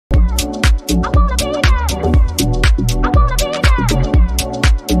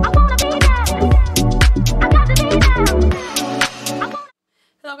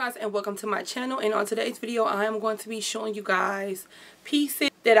and welcome to my channel. And on today's video I am going to be showing you guys pieces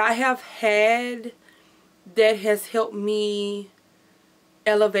that I have had that has helped me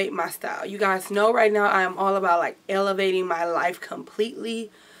elevate my style. You guys know right now I am all about like elevating my life completely,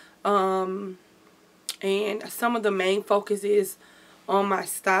 and some of the main focus is on my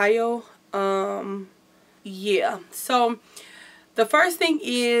style. Yeah, so the first thing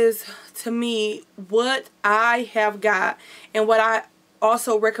is, to me, what I have got and what I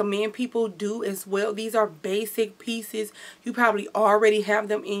also recommend people do as well. These are basic pieces. You probably already have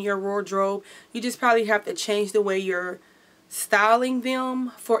them in your wardrobe. You just probably have to change the way you're styling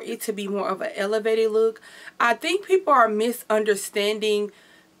them for it to be more of an elevated look. I think people are misunderstanding.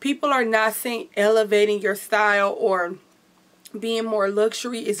 People are not saying elevating your style or being more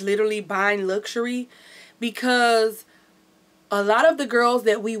luxury is literally buying luxury, because a lot of the girls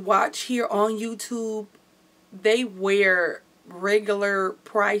that we watch here on YouTube, they wear regular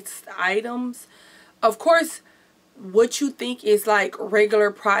priced items. Of course, what you think is like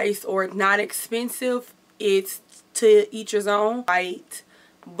regular price or not expensive, it's to each his own. White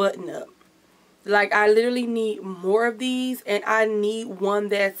button up. Like, I literally need more of these, and I need one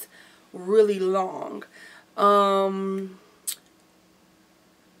that's really long.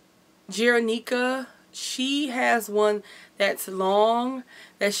 Jeronica, she has one that's long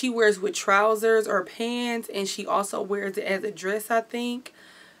that she wears with trousers or pants, and she also wears it as a dress, I think.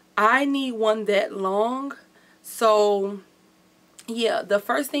 I need one that long. So yeah, the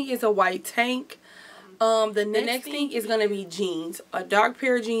first thing is a white tank. The next thing is going to be jeans, a dark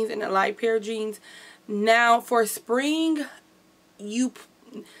pair of jeans and a light pair of jeans. Now for spring, not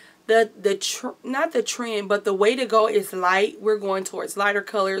the trend, but the way to go is light. We're going towards lighter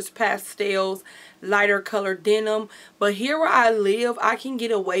colors, pastels, lighter color denim. But here where I live, I can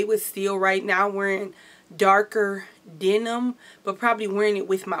get away with still right now wearing darker denim, but probably wearing it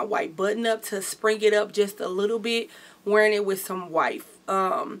with my white button up to spring it up just a little bit. Wearing it with some white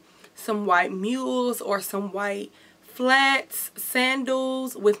mules or some white flats,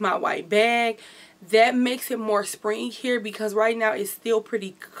 sandals with my white bag. That makes it more spring here, because right now it's still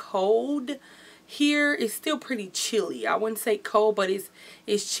pretty cold here. It's still pretty chilly. I wouldn't say cold, but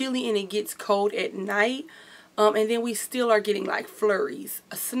it's chilly, and it gets cold at night. And then we still are getting like flurries.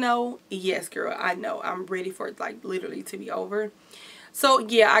 Snow, yes girl, I know. I'm ready for it like literally to be over. So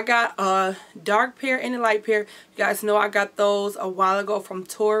yeah, I got a dark pair and a light pair. You guys know I got those a while ago from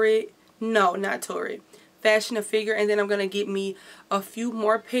Torrid. No, not Torrid. Fashion a Figure. And then I'm going to get me a few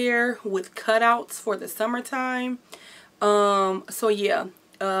more pair with cutouts for the summertime. So yeah,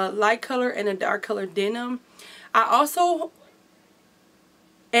 light color and a dark color denim. I also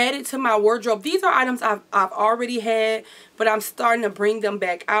added to my wardrobe, these are items I've already had, but I'm starting to bring them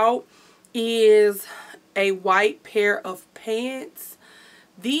back out, is a white pair of pants.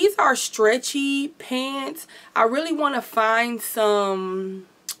 These are stretchy pants. I really want to find some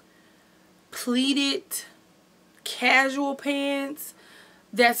pleated casual pants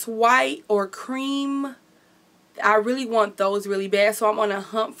that's white or cream. I really want those really bad, so I'm on a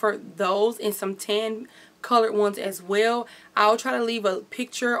hunt for those, and some tan colored ones as well. I'll try to leave a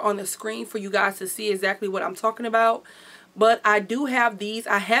picture on the screen for you guys to see exactly what I'm talking about. But I do have these.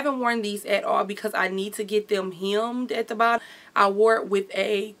 I haven't worn these at all because I need to get them hemmed at the bottom. I wore it with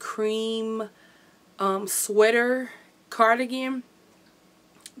a cream sweater cardigan.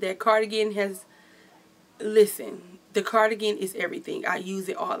 That cardigan has, listen, the cardigan is everything. I use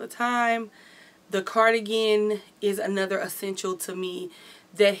it all the time. The cardigan is another essential to me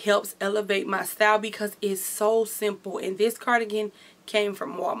that helps elevate my style because it's so simple. And this cardigan came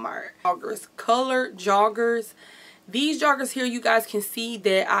from Walmart. Joggers, colored joggers. These joggers here, you guys can see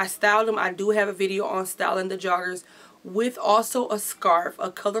that I styled them. I do have a video on styling the joggers with also a scarf,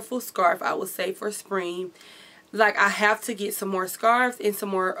 a colorful scarf, I would say, for spring. Like, I have to get some more scarves and some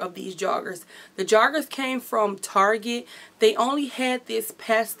more of these joggers. The joggers came from Target. They only had this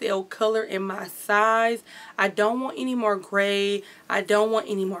pastel color in my size. I don't want any more gray. I don't want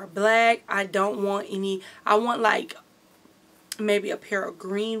any more black. I don't want any. I want like maybe a pair of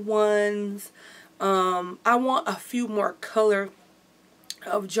green ones. I want a few more color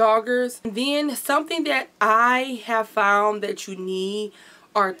of joggers. And then something that I have found that you need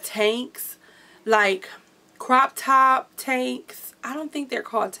are tanks, like crop top tanks. I don't think they're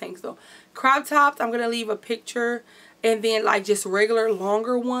called tanks though. Crop tops, I'm going to leave a picture. And then like just regular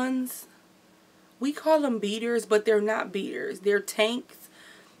longer ones. We call them beaters, but they're not beaters. They're tanks.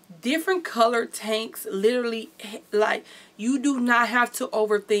 different color tanks. Literally, like, you do not have to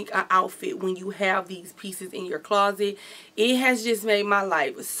overthink an outfit when you have these pieces in your closet. It has just made my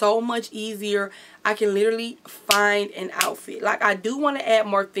life so much easier. I can literally find an outfit. Like, I do want to add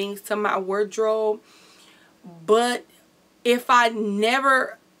more things to my wardrobe, but if I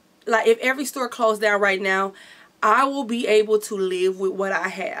never, like, if every store closed down right now, I will be able to live with what I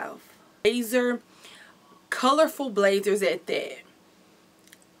have. Blazer, colorful blazers at that.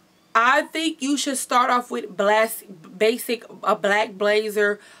 I think you should start off with a black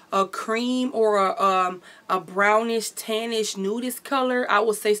blazer, a cream or a brownish, tannish, nudist color. I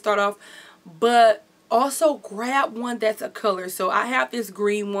would say start off, but also grab one that's a color. So I have this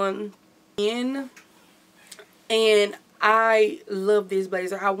green one in, and I love this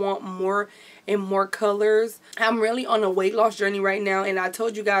blazer. I want more and more colors. I'm really on a weight loss journey right now, and I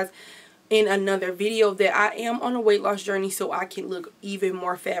told you guys in another video that I am on a weight loss journey so I can look even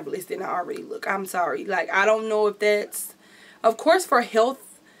more fabulous than I already look. I'm sorry. Like, I don't know if that's, of course, for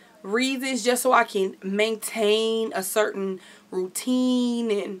health reasons, just so I can maintain a certain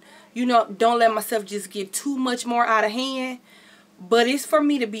routine and, you know, don't let myself just get too much more out of hand. But it's for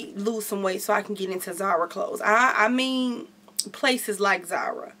me to lose some weight so I can get into Zara clothes. I mean, places like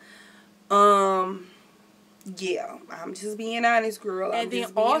Zara. Yeah, I'm just being honest, girl. And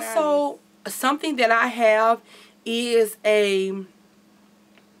then also, something that I have is a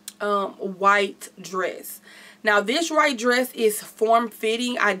white dress. Now, this white dress is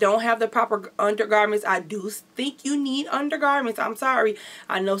form-fitting. I don't have the proper undergarments. I do think you need undergarments. I'm sorry.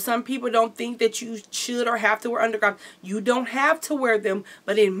 I know some people don't think that you should or have to wear undergarments. You don't have to wear them.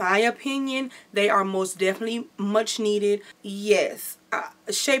 But in my opinion, they are most definitely much needed. Yes,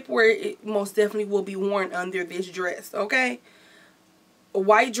 shapewear, it most definitely will be worn under this dress, okay? A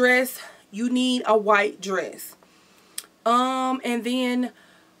white dress, you need a white dress. And then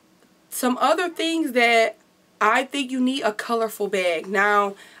some other things that I think you need: a colorful bag.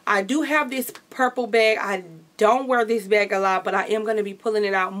 Now, I do have this purple bag. I don't wear this bag a lot, but I am going to be pulling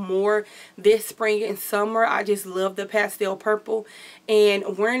it out more this spring and summer. I just love the pastel purple,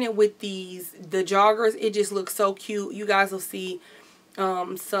 and wearing it with the joggers, it just looks so cute. You guys will see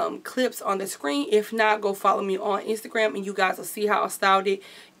some clips on the screen. If not, go follow me on Instagram and you guys will see how I styled it.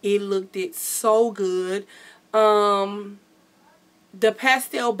 It looked so good. The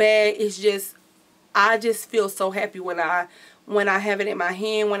pastel bag is just, I just feel so happy when I have it in my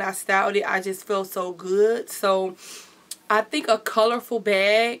hand. When I styled it, I just feel so good. So I think a colorful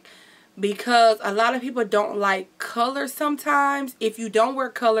bag, because a lot of people don't like color sometimes. If you don't wear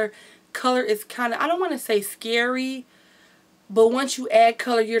color is kind of, I don't want to say scary, but once you add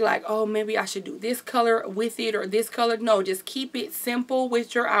color, you're like, oh, maybe I should do this color with it or this color. No, just keep it simple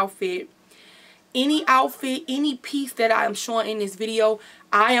with your outfit. Any outfit, any piece that I'm showing in this video,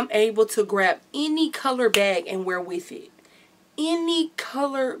 I am able to grab any color bag and wear with it. Any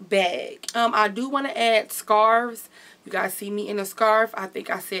color bag. I do want to add scarves. You guys see me in a scarf. I think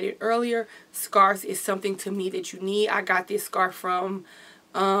I said it earlier. Scarves is something to me that you need. I got this scarf from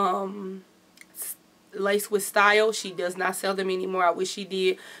Lace with Style. She does not sell them anymore. I wish she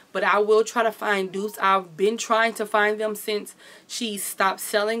did, but I will try to find dupes. I've been trying to find them since she stopped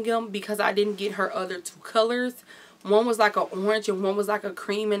selling them, because I didn't get her other two colors. One was like an orange and one was like a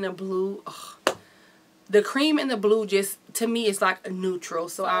cream and a blue. Ugh. The cream and the blue just, to me, is like a neutral.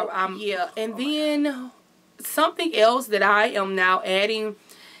 So I'm yeah. And then something else that I am now adding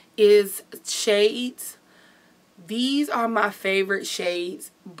is shades. These are my favorite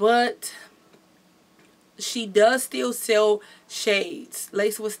shades, but she does still sell shades.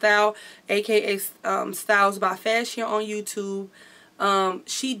 Lace with Style, aka Styles by Fashion on YouTube.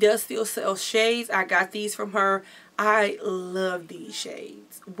 She does still sell shades. I got these from her. I love these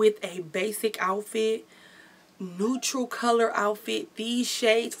shades with a basic outfit, neutral color outfit. These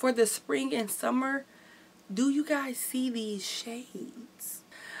shades for the spring and summer. Do you guys see these shades?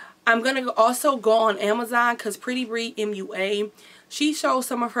 I'm gonna also go on Amazon, because Pretty Bree MUA, she shows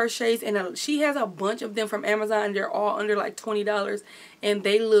some of her shades, and she has a bunch of them from Amazon. They're all under like $20, and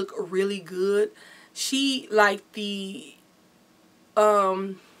they look really good. She, like, the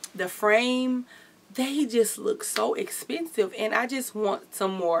frame, they just look so expensive, and I just want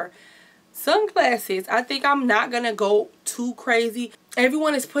some more sunglasses. I think I'm not gonna go too crazy.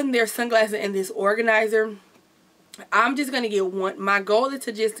 Everyone is putting their sunglasses in this organizer. I'm just gonna get one. My goal is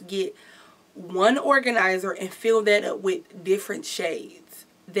to just get one organizer and fill that up with different shades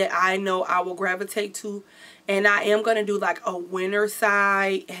that I know I will gravitate to. And I am going to do like a winter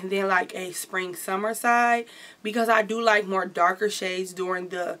side and then like a spring summer side, because I do like more darker shades during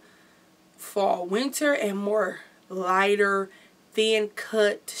the fall winter and more lighter thin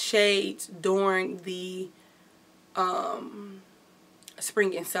cut shades during the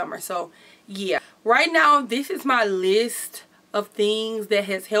spring and summer. So yeah, right now this is my list of things that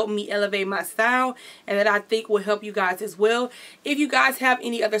has helped me elevate my style and that I think will help you guys as well. If you guys have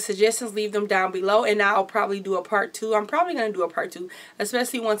any other suggestions, leave them down below, and I'll probably do a part 2. I'm probably going to do a part 2,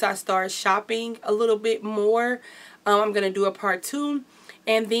 especially once I start shopping a little bit more. I'm going to do a part 2.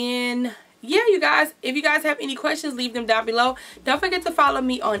 And then yeah, you guys, if you guys have any questions, leave them down below. Don't forget to follow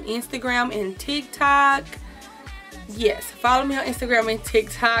me on Instagram and TikTok. Yes, follow me on Instagram and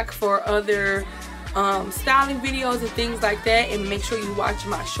TikTok for other styling videos and things like that, and make sure you watch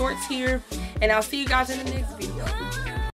my shorts here, and I'll see you guys in the next video.